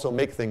 you can also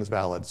make things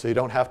valid. So you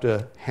don't have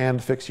to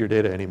hand fix your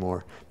data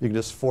anymore. You can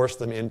just force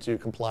them into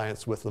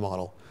compliance with the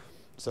model.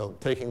 So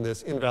taking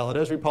this invalid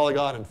Esri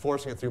polygon and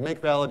forcing it through make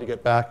valid, you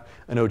get back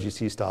an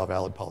OGC style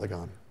valid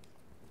polygon.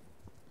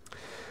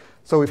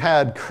 So we've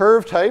had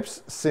curve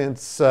types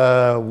since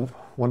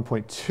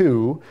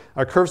 1.2.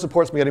 Our curve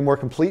support's been getting more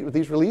complete with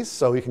these releases,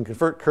 so you can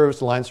convert curves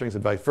to line strings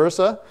and vice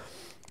versa.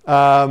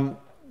 As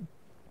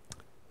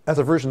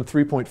of version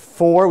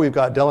 3.4, we've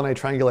got Delaunay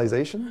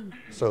triangulation.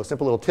 So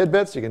simple little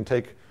tidbits. You can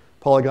take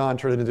polygon,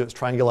 turn it into its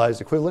triangulized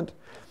equivalent.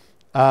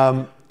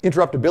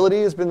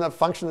 Interruptibility has been the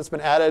function that's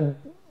been added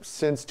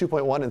since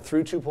 2.1 and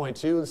through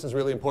 2.2. This is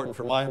really important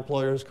for my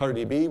employers,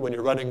 CarterDB. When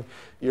you're running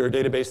your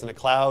database in the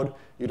cloud,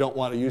 you don't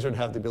want a user to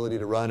have the ability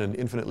to run an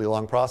infinitely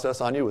long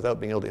process on you without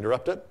being able to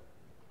interrupt it.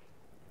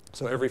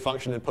 So every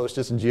function in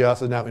PostGIS and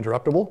GIS is now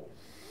interruptible.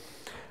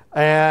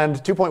 And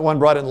 2.1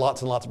 brought in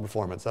lots and lots of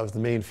performance. That was the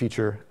main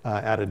feature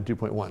added in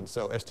 2.1.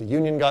 So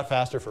ST-union got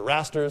faster for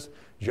rasters.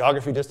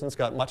 Geography distance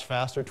got much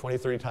faster, 20,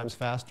 30 times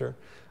faster.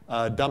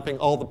 Dumping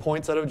all the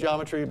points out of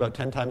geometry about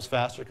 10 times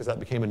faster because that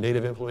became a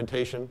native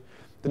implementation.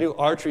 The new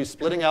R-tree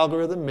splitting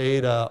algorithm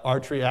made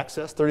R-tree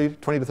access 20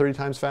 to 30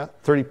 times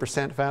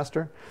 30%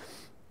 faster.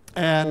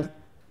 And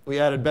we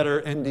added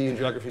better ND and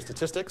geography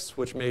statistics,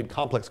 which made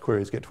complex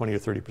queries get 20 or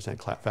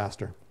 30%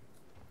 faster.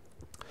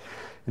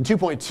 In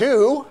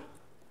 2.2,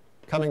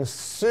 coming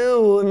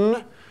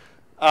soon,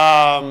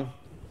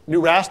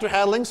 new raster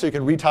handling, so you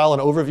can retile an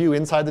overview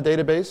inside the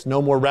database.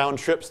 No more round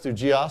trips through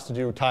GIS to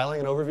do tiling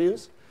and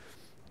overviews.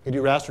 You can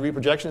do raster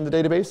reprojection in the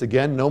database.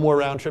 Again, no more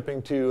round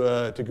tripping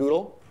to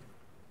Google.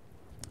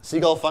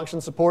 Seagull function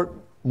support,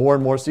 more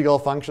and more Seagull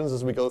functions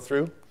as we go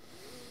through.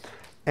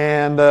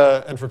 And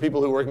for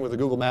people who are working with the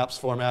Google Maps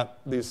format,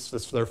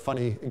 their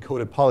funny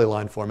encoded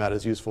polyline format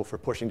is useful for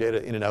pushing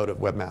data in and out of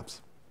web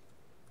maps.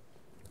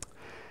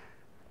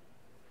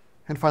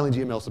 And finally,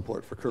 GML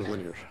support for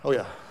curvilinear. Oh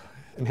yeah,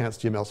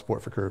 enhanced GML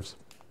support for curves.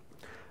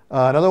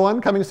 Another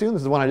one coming soon.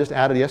 This is one I just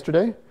added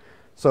yesterday.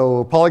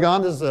 So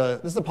Polygon, this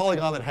is a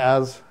polygon that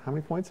has, how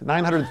many points?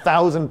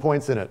 900,000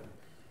 points in it.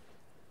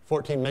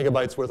 14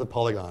 megabytes worth of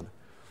polygon.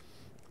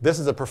 This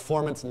is a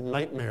performance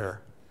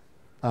nightmare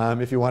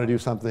if you want to do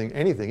something,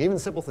 anything, even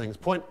simple things.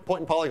 Point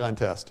and polygon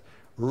test.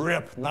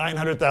 Rip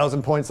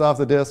 900,000 points off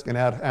the disk and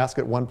ask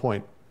it 1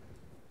 point.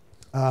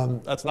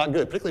 That's not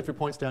good, particularly if your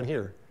point's down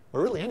here,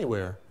 or really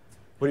anywhere.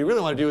 What you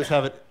really want to do is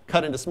have it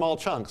cut into small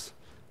chunks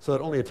so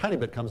that only a tiny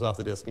bit comes off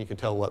the disk and you can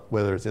tell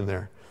whether it's in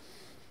there.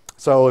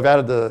 So we've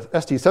added the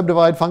ST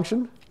subdivide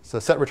function. It's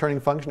a set returning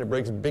function. It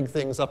breaks big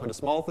things up into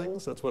small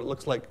things. That's what it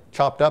looks like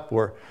chopped up,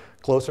 or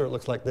closer, it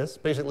looks like this.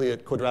 Basically,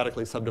 it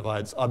quadratically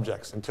subdivides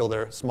objects until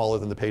they're smaller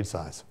than the page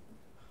size.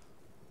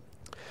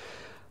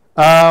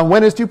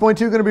 When is 2.2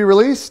 going to be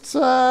released?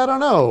 I don't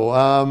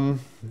know.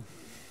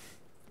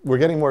 We're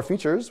getting more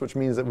features, which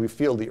means that we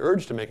feel the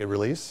urge to make a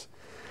release.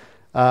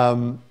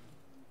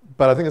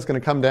 But I think it's going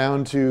to come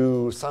down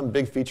to some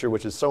big feature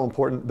which is so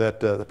important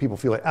that the people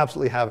feel they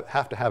absolutely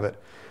have to have it.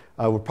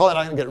 We're probably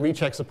not going to get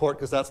recheck support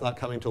because that's not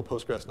coming until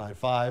Postgres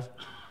 9.5,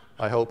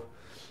 I hope.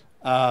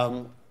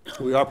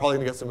 We are probably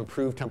going to get some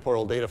improved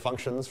temporal data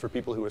functions for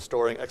people who are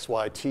storing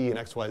XYT and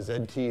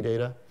XYZT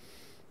data.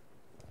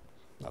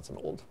 That's an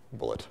old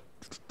bullet.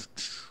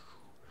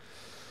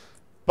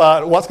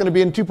 But what's going to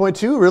be in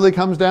 2.2 really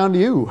comes down to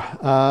you.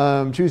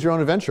 Choose your own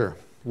adventure.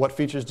 What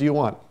features do you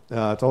want?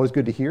 It's always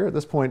good to hear. At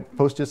this point,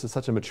 PostGIS is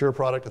such a mature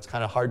product, it's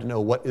kind of hard to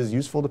know what is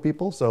useful to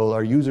people. So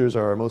our users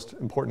are our most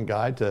important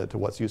guide to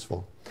what's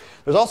useful.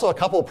 There's also a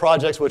couple of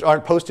projects which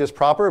aren't PostGIS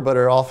proper, but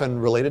are often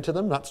related to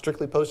them. Not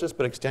strictly PostGIS,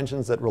 but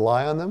extensions that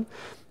rely on them.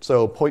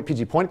 So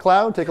PG Point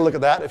Cloud, take a look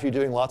at that if you're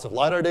doing lots of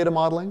LiDAR data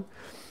modeling.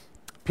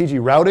 PG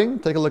Routing,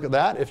 take a look at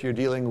that if you're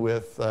dealing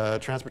with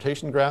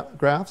transportation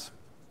graphs.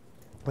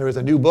 There is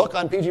a new book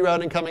on PG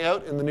Routing coming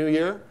out in the new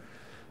year.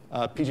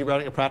 PG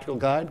Routing, a practical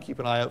guide. Keep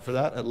an eye out for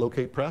that at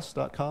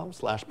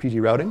locatepress.com/PG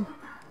Routing.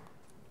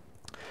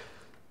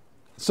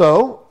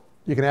 So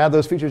you can add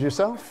those features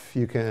yourself.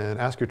 You can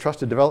ask your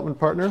trusted development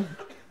partner.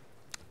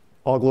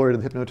 All glory to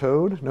the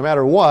Hypnotoad. No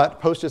matter what,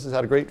 PostGIS has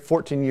had a great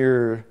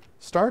 14-year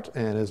start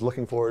and is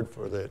looking forward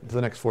to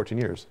the next 14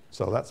 years.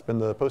 So that's been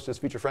the PostGIS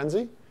Feature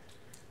Frenzy.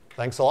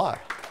 Thanks a lot.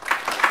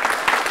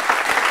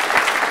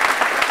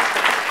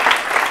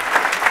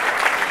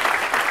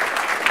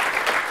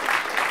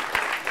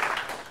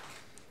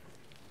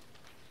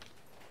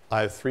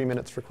 I have 3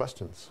 minutes for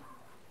questions.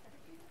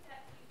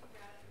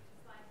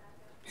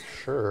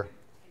 Sure.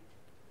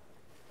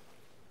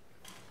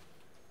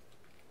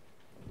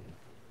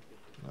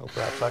 Oh,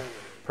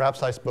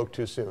 perhaps I spoke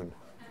too soon.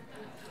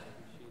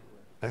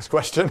 Next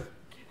question.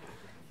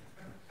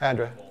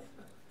 Andrea.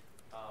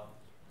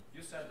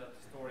 You said that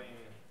storing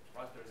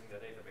rasters in the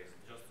database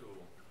just to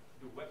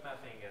do web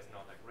mapping is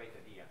not a great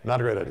idea. Not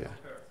a great idea.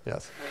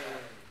 Yes.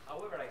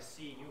 However, I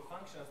see new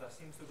functions that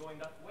seems to go in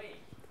that way.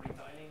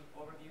 Retiling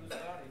overviews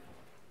are.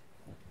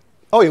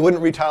 Oh, you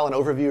wouldn't retile an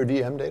overview or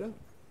DM data?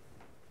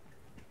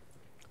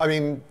 I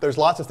mean, there's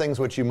lots of things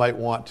which you might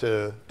want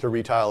to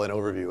retile in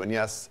overview. And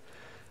yes,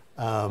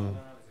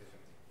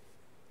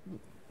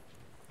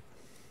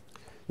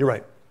 you're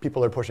right.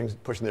 People are pushing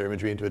their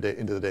imagery into the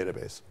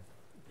database.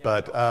 Yeah,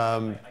 but I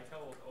tell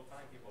all the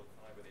time people to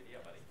find a good idea,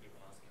 but they keep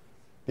on asking.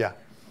 Yeah.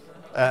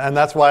 And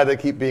that's why they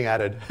keep being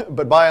added.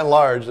 But by and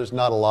large, there's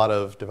not a lot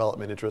of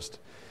development interest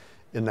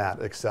in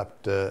that,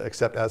 except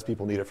as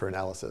people need it for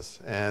analysis.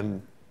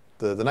 And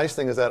the nice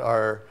thing is that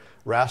our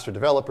raster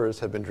developers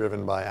have been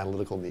driven by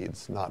analytical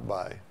needs, not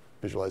by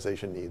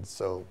visualization needs.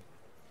 So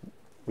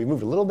we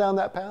moved a little down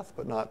that path,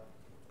 but not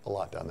a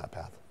lot down that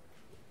path.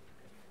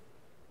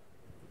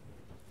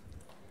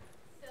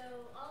 So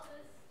all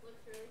this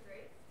looks really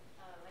great.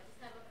 I just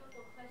have a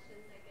couple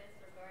questions, I guess,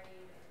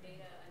 regarding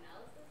data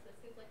analysis. It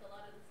seems like a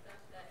lot of the stuff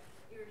that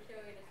you were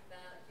showing is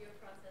about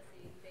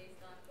geoprocessing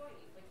based on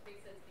joining, which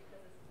makes sense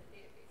because this is a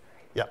database,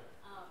 right? Yeah.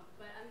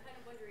 But I'm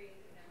kind of wondering,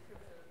 in terms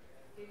of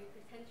maybe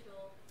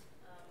potential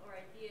or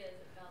ideas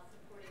about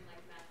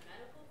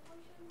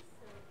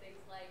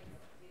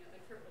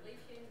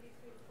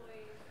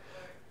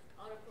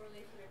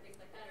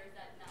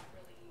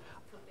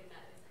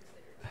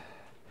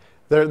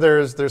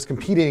there's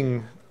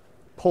competing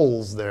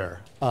pulls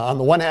there. On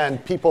the one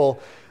hand, people,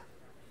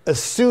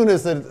 as soon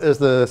as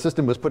the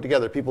system was put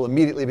together, people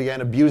immediately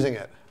began abusing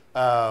it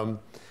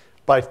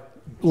by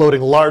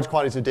loading large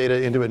quantities of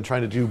data into it and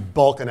trying to do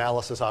bulk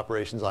analysis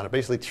operations on it,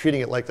 basically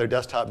treating it like their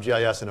desktop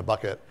GIS in a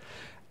bucket.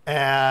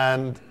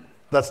 And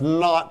that's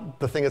not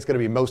the thing it's going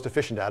to be most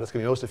efficient at. It's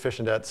going to be most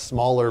efficient at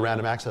smaller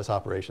random access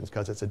operations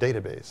because it's a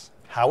database.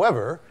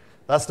 However,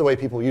 that's the way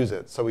people use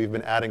it. So we've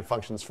been adding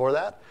functions for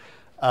that.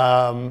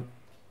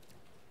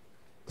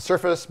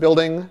 Surface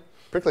building,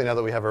 particularly now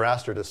that we have a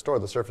raster to store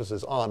the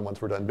surfaces on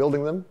once we're done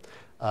building them.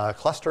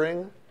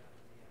 Clustering,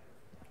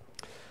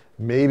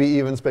 maybe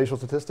even spatial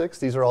statistics.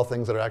 These are all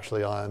things that are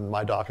actually on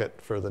my docket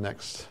for the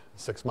next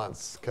 6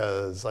 months,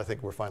 because I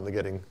think we're finally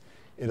getting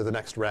into the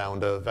next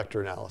round of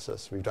vector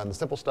analysis. We've done the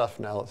simple stuff.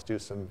 Now let's do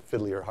some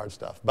fiddlier hard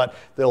stuff. But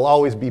they'll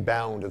always be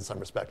bound in some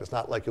respect. It's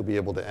not like you'll be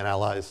able to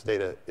analyze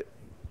data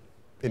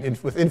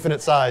with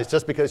infinite size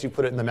just because you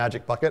put it in the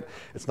magic bucket.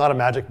 It's not a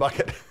magic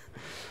bucket.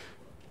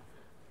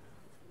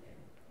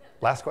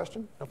 Last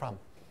question? No problem.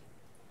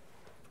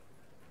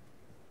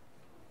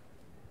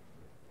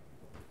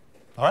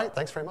 All right,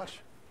 thanks very much.